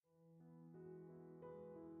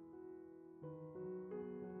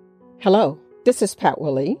Hello, this is Pat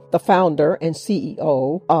Willie, the founder and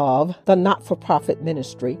CEO of the not-for-profit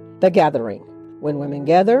ministry, The Gathering. When women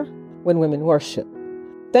gather, when women worship.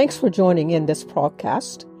 Thanks for joining in this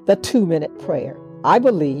podcast, The 2-Minute Prayer. I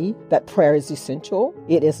believe that prayer is essential,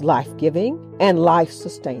 it is life-giving and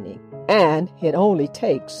life-sustaining, and it only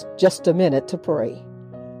takes just a minute to pray.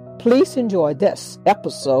 Please enjoy this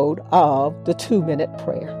episode of The 2-Minute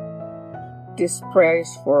Prayer. This prayer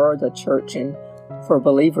is for the church and for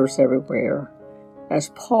believers everywhere, as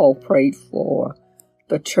Paul prayed for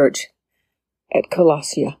the church at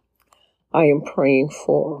Colossia. I am praying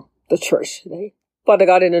for the church today. Father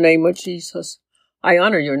God, in the name of Jesus, I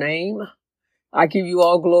honor your name. I give you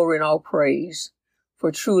all glory and all praise,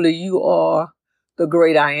 for truly you are the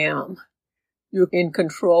great I am. You're in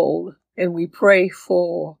control, and we pray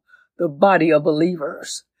for the body of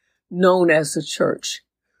believers known as the church.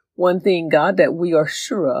 One thing, God, that we are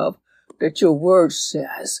sure of, that your word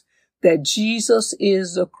says that Jesus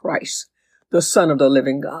is the Christ, the Son of the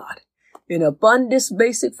living God. In abundance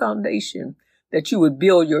basic foundation, that you would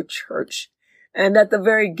build your church, and that the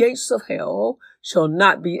very gates of hell shall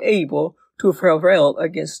not be able to prevail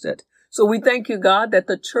against it. So we thank you, God, that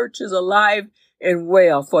the church is alive and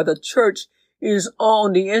well, for the church is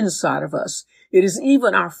on the inside of us. It is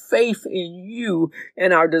even our faith in you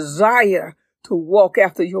and our desire to walk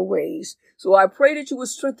after your ways. So I pray that you would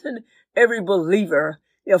strengthen every believer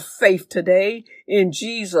of faith today in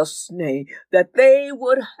Jesus' name, that they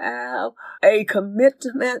would have a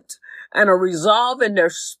commitment and a resolve in their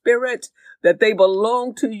spirit that they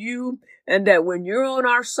belong to you, and that when you're on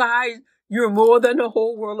our side, you're more than the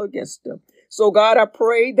whole world against them. So God, I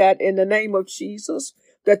pray that in the name of Jesus,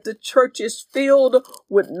 that the church is filled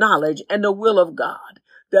with knowledge and the will of God,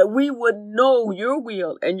 that we would know your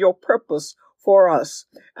will and your purpose for us.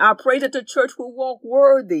 I pray that the church will walk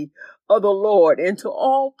worthy of the Lord into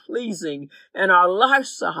all pleasing and our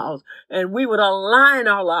lifestyles, and we would align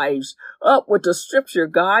our lives up with the scripture,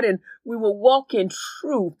 God, and we will walk in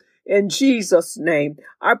truth in Jesus' name.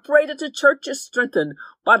 I pray that the church is strengthened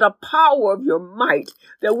by the power of your might,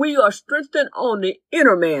 that we are strengthened on the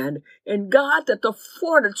inner man, and God, that the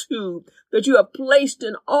fortitude that you have placed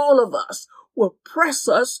in all of us will press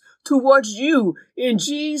us towards you in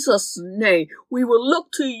Jesus' name. We will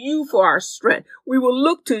look to you for our strength. We will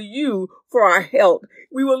look to you for our health.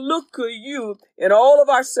 We will look to you in all of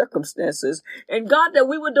our circumstances. And God, that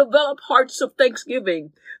we would develop hearts of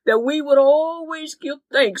thanksgiving, that we would always give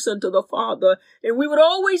thanks unto the Father, and we would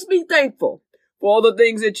always be thankful for all the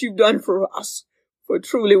things that you've done for us. For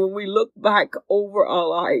truly, when we look back over our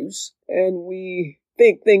lives and we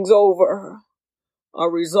think things over, our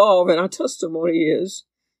resolve and our testimony is,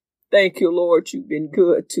 thank you, Lord, you've been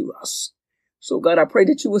good to us. So God, I pray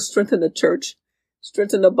that you will strengthen the church,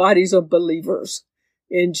 strengthen the bodies of believers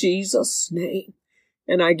in Jesus' name.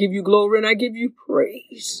 And I give you glory and I give you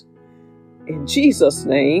praise. In Jesus'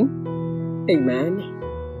 name, amen.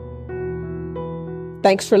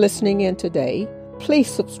 Thanks for listening in today. Please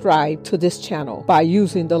subscribe to this channel by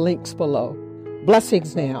using the links below.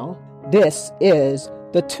 Blessings now. This is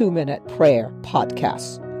the 2-Minute Prayer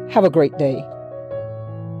Podcast. Have a great day.